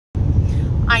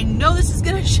I know this is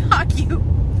gonna shock you,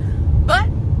 but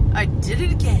I did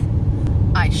it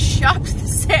again. I shopped the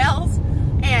sales,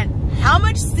 and how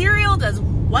much cereal does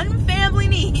one family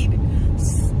need?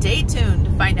 Stay tuned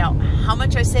to find out how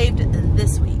much I saved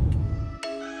this week.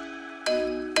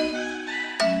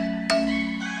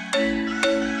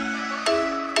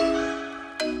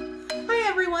 Hi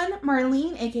everyone,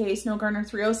 Marlene, aka Snow Gardener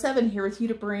 307, here with you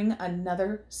to bring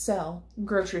another sell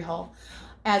grocery haul.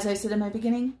 As I said in my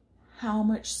beginning, how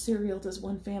much cereal does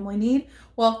one family need?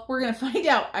 Well, we're gonna find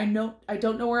out. I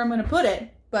don't know where I'm gonna put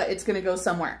it, but it's gonna go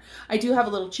somewhere. I do have a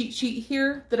little cheat sheet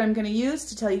here that I'm gonna use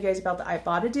to tell you guys about the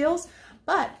Ibotta deals,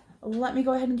 but let me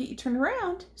go ahead and get you turned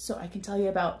around so I can tell you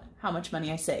about how much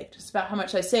money I saved. It's about how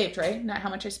much I saved, right? Not how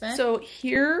much I spent. So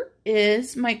here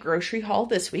is my grocery haul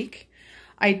this week.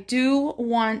 I do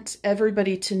want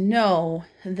everybody to know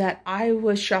that I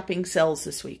was shopping sales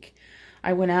this week.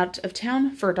 I went out of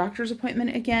town for a doctor's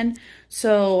appointment again,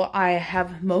 so I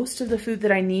have most of the food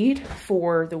that I need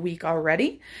for the week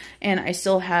already, and I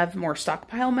still have more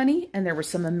stockpile money, and there were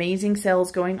some amazing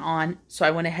sales going on, so I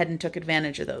went ahead and took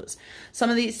advantage of those. Some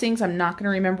of these things I'm not going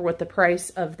to remember what the price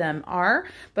of them are,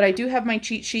 but I do have my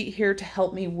cheat sheet here to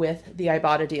help me with the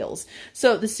Ibotta deals.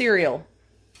 So the cereal,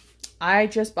 I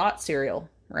just bought cereal,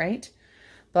 right?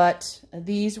 But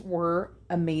these were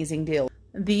amazing deals.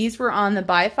 These were on the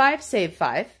buy 5, save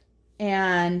 5,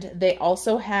 and they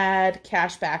also had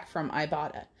cash back from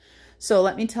Ibotta. So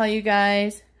let me tell you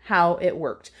guys how it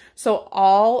worked. So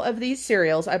all of these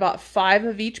cereals, I bought 5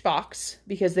 of each box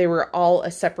because they were all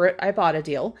a separate Ibotta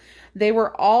deal. They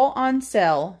were all on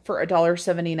sale for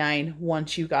 $1.79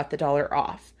 once you got the dollar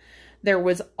off. There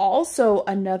was also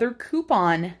another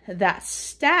coupon that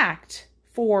stacked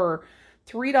for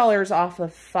 $3 off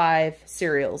of 5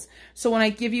 cereals. So when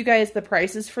I give you guys the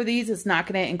prices for these, it's not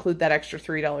going to include that extra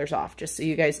 $3 off, just so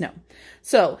you guys know.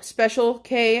 So Special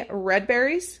K red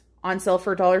berries on sale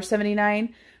for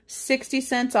 $1.79, 60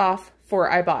 cents off for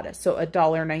Ibotta, so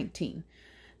 $1.19.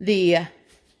 The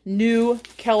new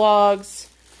Kellogg's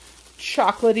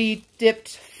chocolatey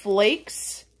dipped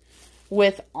flakes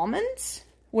with almonds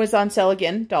was on sale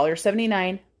again,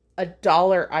 $1.79,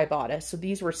 $1 Ibotta. So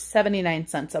these were 79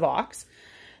 cents a box.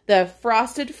 The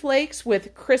Frosted Flakes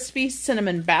with crispy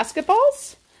cinnamon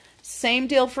basketballs, same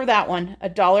deal for that one,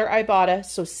 $1 Ibotta,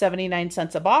 so 79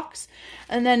 cents a box.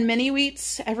 And then mini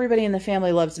wheats, everybody in the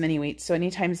family loves mini wheats, so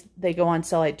anytime they go on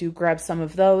sale, I do grab some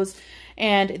of those.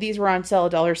 And these were on sale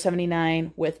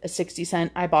 $1.79 with a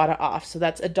 60-cent Ibotta off, so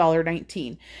that's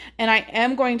 $1.19. And I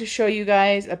am going to show you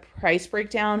guys a price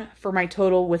breakdown for my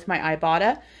total with my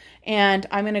Ibotta. And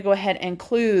I'm going to go ahead and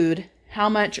include how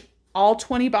much all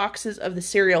 20 boxes of the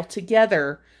cereal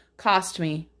together cost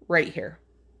me right here.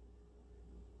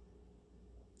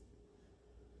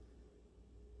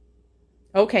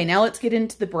 Okay, now let's get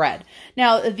into the bread.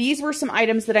 Now, these were some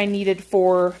items that I needed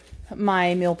for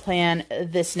my meal plan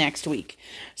this next week.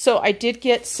 So I did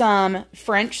get some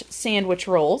French sandwich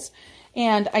rolls,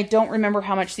 and I don't remember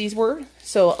how much these were,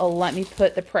 so let me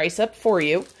put the price up for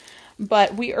you.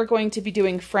 But we are going to be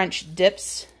doing French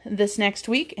dips this next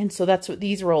week, and so that's what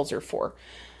these rolls are for.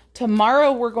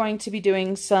 Tomorrow we're going to be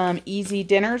doing some easy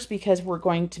dinners because we're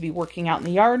going to be working out in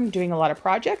the yard and doing a lot of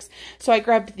projects. So I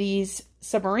grabbed these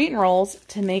submarine rolls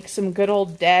to make some good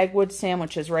old Dagwood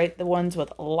sandwiches, right? The ones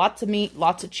with lots of meat,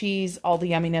 lots of cheese, all the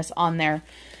yumminess on there.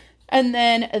 And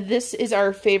then this is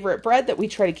our favorite bread that we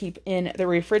try to keep in the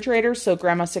refrigerator. So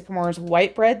Grandma Sycamore's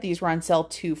white bread. These were on sale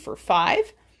 2 for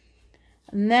 $5.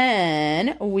 And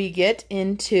then we get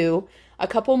into a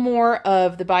couple more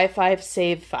of the buy 5,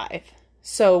 save 5.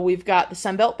 So we've got the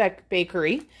Sunbelt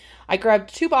Bakery. I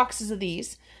grabbed 2 boxes of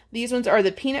these. These ones are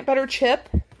the peanut butter chip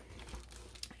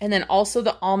and then also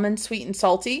the almond sweet and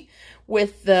salty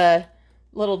with the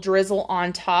little drizzle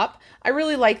on top. I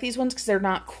really like these ones because they're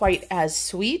not quite as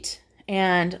sweet.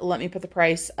 And let me put the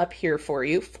price up here for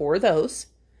you for those.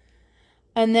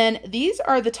 And then these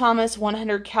are the Thomas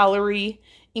 100 calorie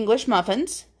English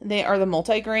muffins. They are the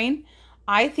multigrain.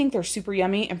 I think they're super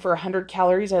yummy, and for 100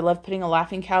 calories, I love putting a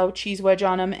Laughing Cow cheese wedge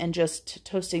on them and just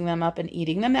toasting them up and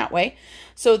eating them that way.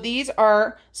 So these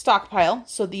are stockpile,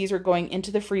 so these are going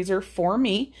into the freezer for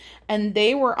me, and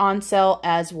they were on sale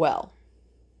as well.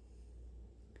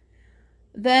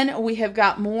 Then we have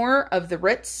got more of the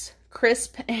Ritz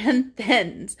Crisp and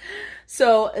Thins.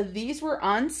 So these were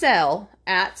on sale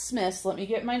at Smith's. Let me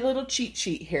get my little cheat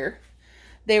sheet here.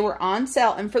 They were on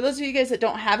sale. And for those of you guys that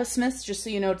don't have a Smith's, just so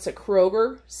you know, it's a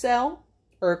Kroger sale,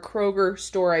 or a Kroger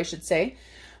store, I should say.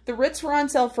 The Ritz were on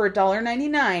sale for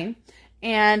 $1.99,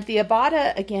 and the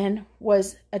Ibotta, again,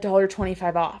 was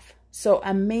 $1.25 off. So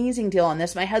amazing deal on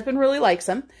this. My husband really likes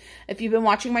them. If you've been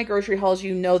watching my grocery hauls,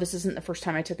 you know this isn't the first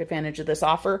time I took advantage of this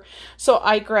offer. So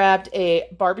I grabbed a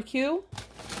barbecue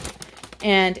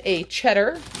and a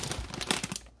cheddar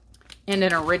and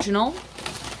an original.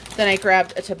 Then I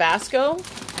grabbed a Tabasco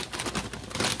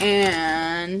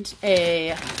and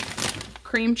a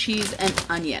cream cheese and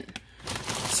onion.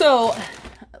 So,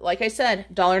 like I said,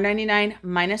 $1.99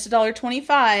 minus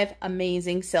 $1.25,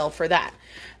 amazing sale for that.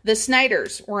 The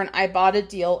Snyders were an Ibotta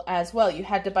deal as well. You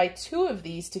had to buy 2 of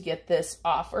these to get this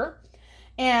offer.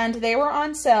 And they were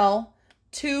on sale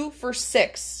 2 for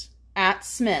 $6 at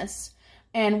Smith's.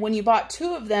 And when you bought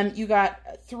 2 of them, you got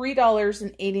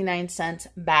 $3.89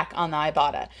 back on the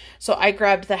Ibotta. So I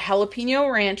grabbed the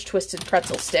Jalapeno Ranch Twisted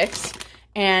Pretzel Sticks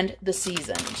and the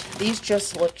seasoned. These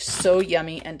just look so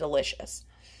yummy and delicious.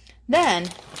 Then,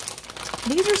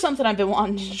 these are something I've been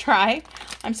wanting to try.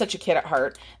 I'm such a kid at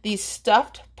heart. These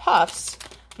stuffed puffs,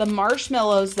 the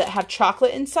marshmallows that have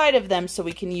chocolate inside of them so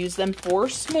we can use them for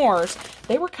s'mores.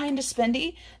 They were kind of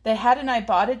spendy. They had an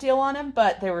Ibotta deal on them,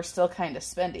 but they were still kind of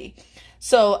spendy.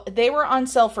 So they were on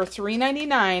sale for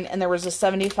 $3.99 and there was a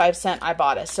 75-cent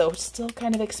Ibotta. So still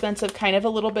kind of expensive, kind of a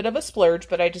little bit of a splurge,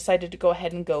 but I decided to go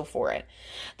ahead and go for it.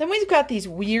 Then we've got these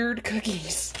weird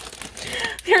cookies.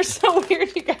 They're so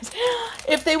weird, you guys.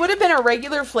 If they would have been a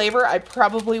regular flavor, I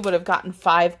probably would have gotten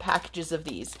 5 packages of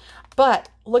these. But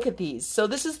look at these. So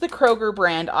this is the Kroger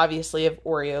brand, obviously, of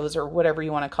Oreos or whatever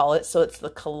you want to call it. So it's the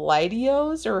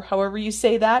Kaleidos or however you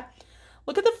say that.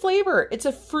 Look at the flavor. It's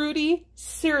a fruity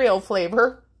cereal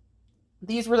flavor.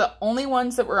 These were the only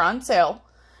ones that were on sale.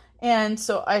 And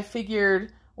so I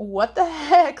figured, what the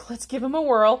heck? Let's give them a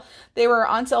whirl. They were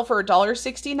on sale for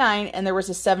 $1.69 and there was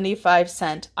a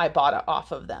 75-cent Ibotta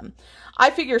off of them. I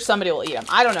figure somebody will eat them.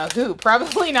 I don't know who.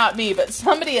 Probably not me, but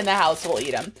somebody in the house will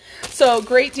eat them. So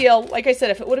great deal. Like I said,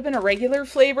 if it would have been a regular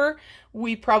flavor,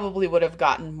 we probably would have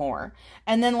gotten more.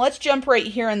 And then let's jump right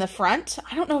here in the front.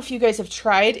 I don't know if you guys have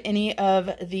tried any of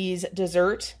these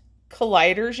dessert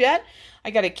colliders yet.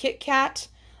 I got a Kit Kat,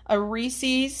 a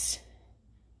Reese's,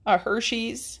 a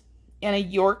Hershey's, and a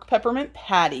York Peppermint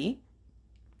Patty.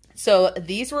 So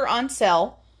these were on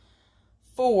sale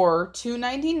for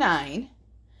 $2.99.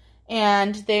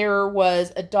 And there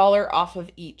was $1 off of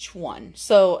each one.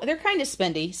 So they're kind of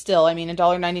spendy still. I mean,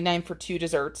 $1.99 for 2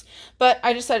 desserts. But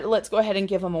I decided let's go ahead and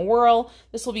give them a whirl.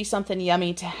 This will be something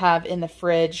yummy to have in the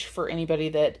fridge for anybody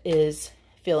that is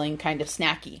feeling kind of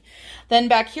snacky. Then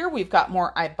back here, we've got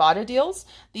more Ibotta deals.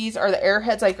 These are the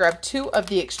Airheads. I grabbed 2 of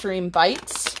the Extreme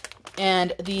Bites.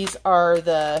 And these are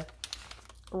the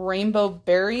Rainbow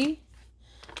Berry.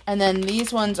 And then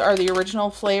these ones are the original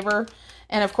flavor.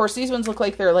 And of course, these ones look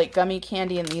like they're like gummy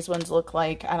candy, and these ones look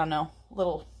like, I don't know,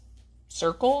 little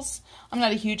circles. I'm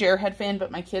not a huge Airhead fan,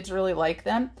 but my kids really like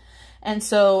them. And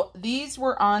so these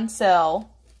were on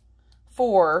sale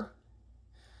for,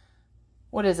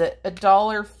 what is it,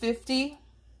 $1.50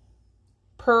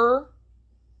 per,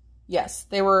 yes,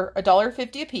 they were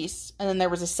 $1.50 a piece, and then there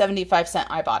was a 75-cent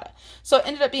Ibotta. So it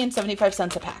ended up being 75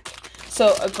 cents a pack.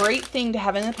 So a great thing to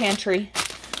have in the pantry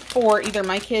for either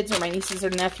my kids or my nieces or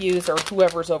nephews or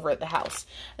whoever's over at the house.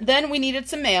 Then we needed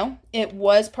some mayo. It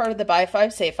was part of the buy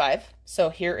 5, save 5. So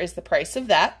here is the price of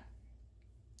that.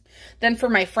 Then for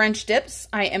my French dips,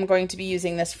 I am going to be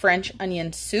using this French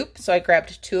onion soup. So I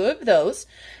grabbed 2 of those.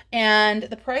 And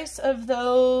the price of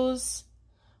those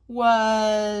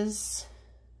was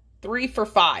 3 for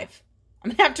 $5. I'm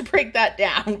going to have to break that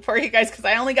down for you guys because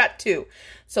I only got 2.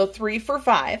 So 3 for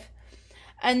 $5.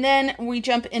 And then we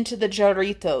jump into the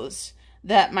Jarritos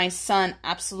that my son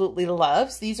absolutely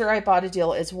loves. These are Ibotta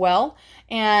deal as well.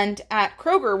 And at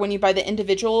Kroger, when you buy the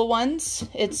individual ones,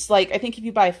 it's like, I think if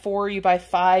you buy 4, you buy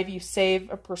 5, you save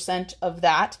a % of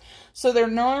that. So they're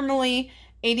normally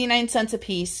 89 cents a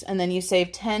piece, and then you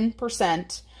save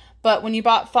 10%. But when you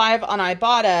bought 5 on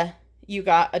Ibotta, you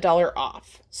got $1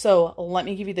 off. So let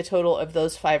me give you the total of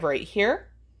those 5 right here.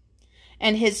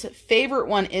 And his favorite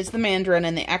one is the mandarin,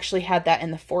 and they actually had that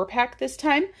in the 4-pack this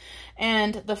time.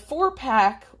 And the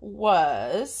 4-pack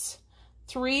was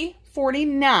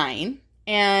 $3.49,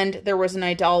 and there was an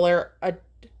 $1.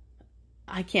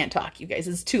 I can't talk, you guys.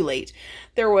 It's too late.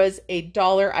 There was $1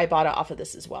 Ibotta off of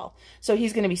this as well. So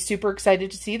he's going to be super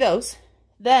excited to see those.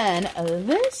 Then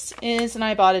this is an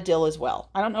Ibotta deal as well.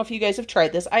 I don't know if you guys have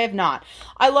tried this. I have not.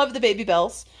 I love the Baby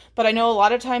Bells, but I know a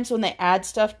lot of times when they add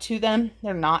stuff to them,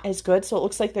 they're not as good. So it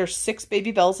looks like there's 6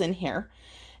 Baby Bells in here.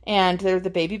 And they're the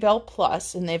Baby Bell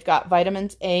Plus, and they've got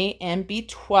vitamins A and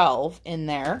B12 in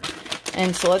there.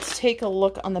 And so let's take a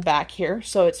look on the back here.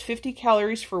 So it's 50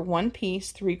 calories for 1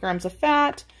 piece, 3 grams of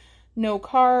fat, no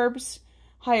carbs,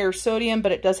 higher sodium,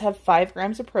 but it does have 5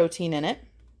 grams of protein in it.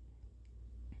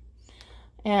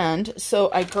 And so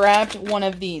I grabbed one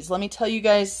of these. Let me tell you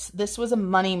guys, this was a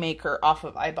money maker off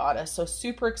of Ibotta. So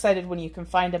super excited when you can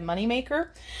find a money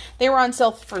maker. They were on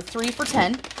sale for 3 for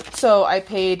 $10. So I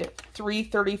paid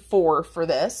 $3.34 for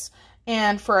this.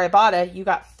 And for Ibotta, you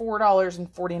got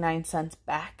 $4.49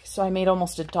 back. So I made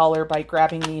almost $1 by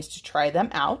grabbing these to try them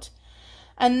out.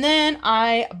 And then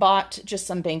I bought just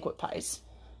some banquet pies,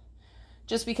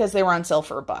 just because they were on sale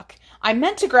for $1. I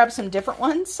meant to grab some different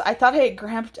ones. I thought I had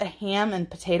grabbed a ham and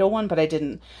potato one, but I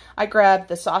didn't. I grabbed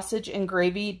the sausage and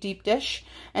gravy deep dish,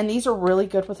 and these are really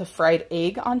good with a fried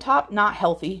egg on top. Not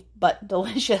healthy, but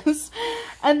delicious.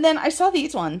 And then I saw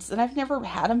these ones, and I've never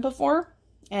had them before,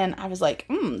 and I was like,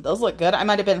 those look good. I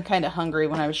might have been kind of hungry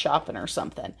when I was shopping or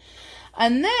something.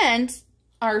 And then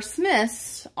our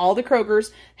Smiths, all the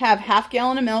Krogers, have half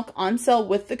gallon of milk on sale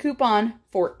with the coupon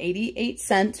for 88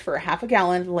 cents for a half a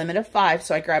gallon, limit of 5.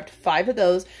 So I grabbed 5 of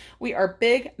those. We are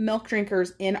big milk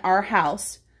drinkers in our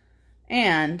house.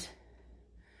 And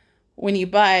when you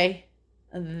buy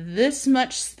this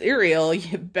much cereal,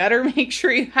 you better make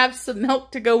sure you have some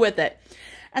milk to go with it.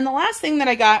 And the last thing that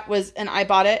I got was an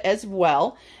Ibotta as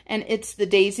well. And it's the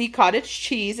Daisy cottage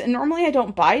cheese. And normally I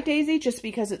don't buy Daisy just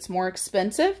because it's more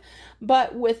expensive.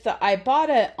 But with the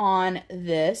Ibotta on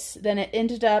this, then it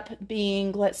ended up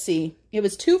being, let's see, it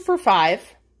was 2 for $5.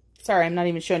 Sorry, I'm not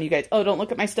even showing you guys. Oh, don't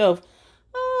look at my stove.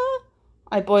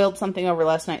 I boiled something over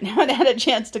last night. Now I had a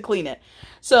chance to clean it.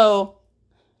 So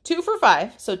 2 for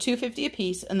 $5, so $2.50 a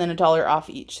piece, and then $1 off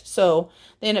each. So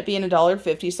they end up being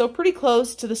 $1.50, so pretty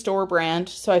close to the store brand.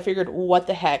 So I figured, what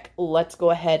the heck, let's go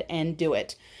ahead and do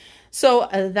it. So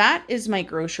that is my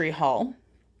grocery haul.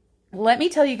 Let me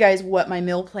tell you guys what my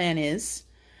meal plan is,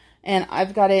 and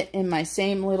I've got it in my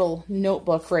same little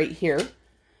notebook right here.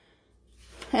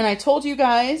 And I told you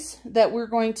guys that we're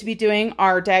going to be doing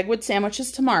our Dagwood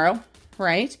sandwiches tomorrow,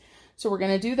 right? So we're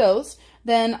going to do those.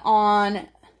 Then on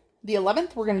the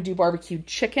 11th, we're going to do barbecued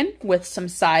chicken with some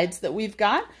sides that we've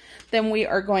got. Then we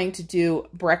are going to do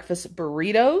breakfast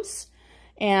burritos.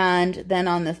 And then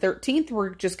on the 13th,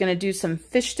 we're just going to do some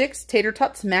fish sticks, tater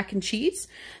tots, mac and cheese.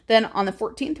 Then on the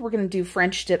 14th, we're going to do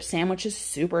French dip sandwiches.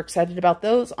 Super excited about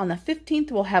those. On the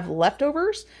 15th, we'll have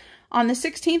leftovers. On the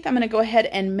 16th, I'm going to go ahead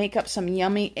and make up some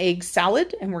yummy egg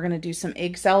salad. And we're going to do some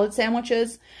egg salad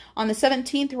sandwiches. On the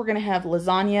 17th, we're going to have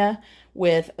lasagna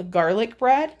with garlic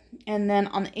bread. And then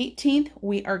on the 18th,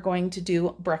 we are going to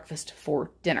do breakfast for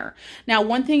dinner. Now,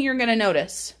 one thing you're going to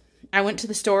notice, I went to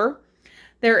the store.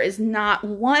 There is not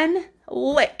one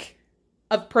lick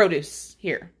of produce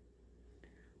here.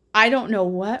 I don't know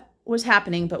what was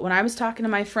happening, but when I was talking to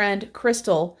my friend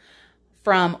Crystal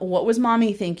from What Was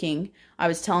Mommy Thinking, I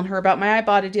was telling her about my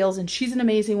Ibotta deals, and she's an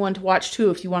amazing one to watch too.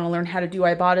 If you want to learn how to do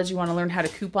Ibottas, you want to learn how to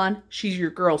coupon, she's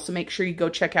your girl, so make sure you go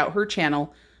check out her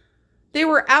channel. They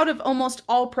were out of almost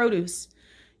all produce.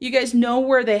 You guys know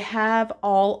where they have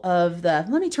all of the...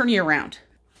 Let me turn you around.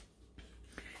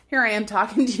 Here I am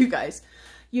talking to you guys.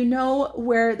 You know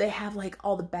where they have like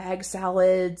all the bag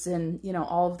salads and, you know,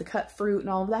 all of the cut fruit and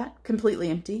all of that? Completely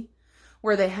empty.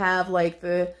 Where they have like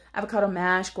the avocado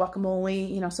mash, guacamole,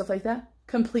 you know, stuff like that?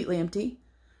 Completely empty.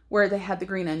 Where they had the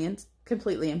green onions?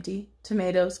 Completely empty.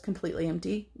 Tomatoes? Completely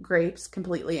empty. Grapes?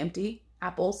 Completely empty.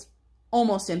 Apples?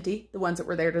 Almost empty. The ones that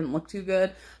were there didn't look too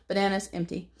good. Bananas?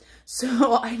 Empty.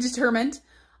 So I determined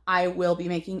I will be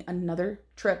making another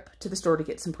trip to the store to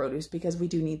get some produce because we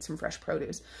do need some fresh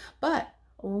produce. But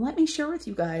let me share with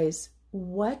you guys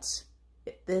what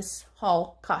this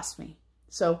haul cost me.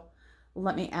 So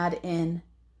let me add in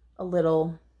a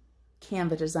little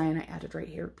Canva design I added right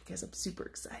here because I'm super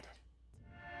excited.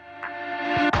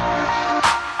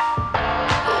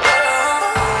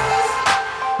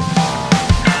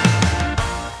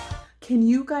 Can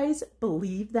you guys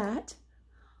believe that?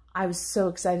 I was so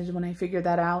excited when I figured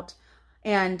that out.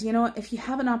 And you know, if you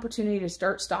have an opportunity to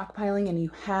start stockpiling and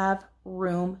you have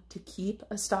room to keep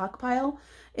a stockpile,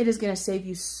 it is going to save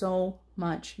you so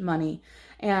much money.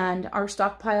 And our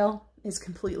stockpile is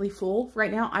completely full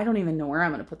right now. I don't even know where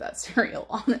I'm going to put that cereal.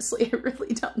 Honestly, I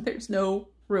really don't. There's no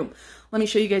room. Let me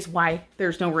show you guys why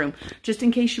there's no room. Just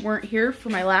in case you weren't here for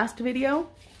my last video,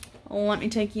 let me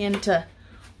take you into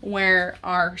where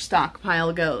our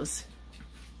stockpile goes.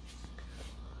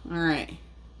 All right.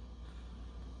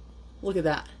 Look at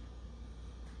that.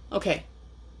 Okay.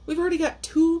 We've already got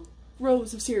 2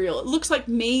 rows of cereal. It looks like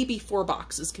maybe 4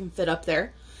 boxes can fit up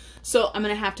there. So I'm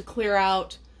going to have to clear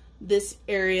out this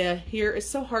area here. It's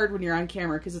so hard when you're on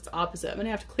camera because it's opposite. I'm going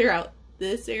to have to clear out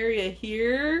this area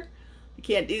here. I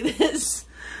can't do this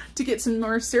to get some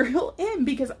more cereal in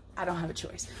because I don't have a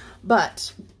choice.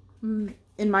 But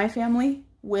in my family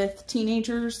with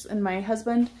teenagers and my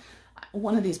husband,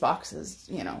 one of these boxes,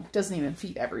 you know, doesn't even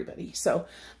feed everybody. So,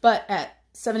 but at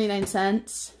 79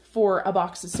 cents for a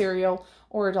box of cereal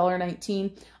or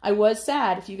 $1.19, I was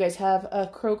sad. If you guys have a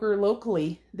Kroger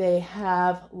locally, they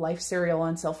have Life cereal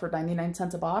on sale for 99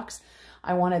 cents a box.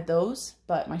 I wanted those,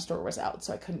 but my store was out,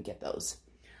 so I couldn't get those.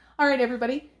 All right,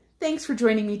 everybody. Thanks for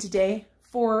joining me today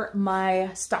for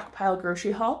my stockpile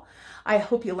grocery haul. I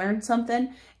hope you learned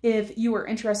something. If you are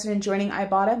interested in joining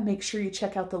Ibotta, make sure you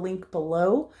check out the link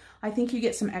below. I think you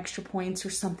get some extra points or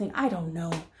something. I don't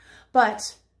know,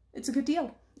 but it's a good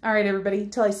deal. All right, everybody.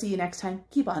 Until I see you next time,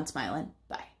 keep on smiling.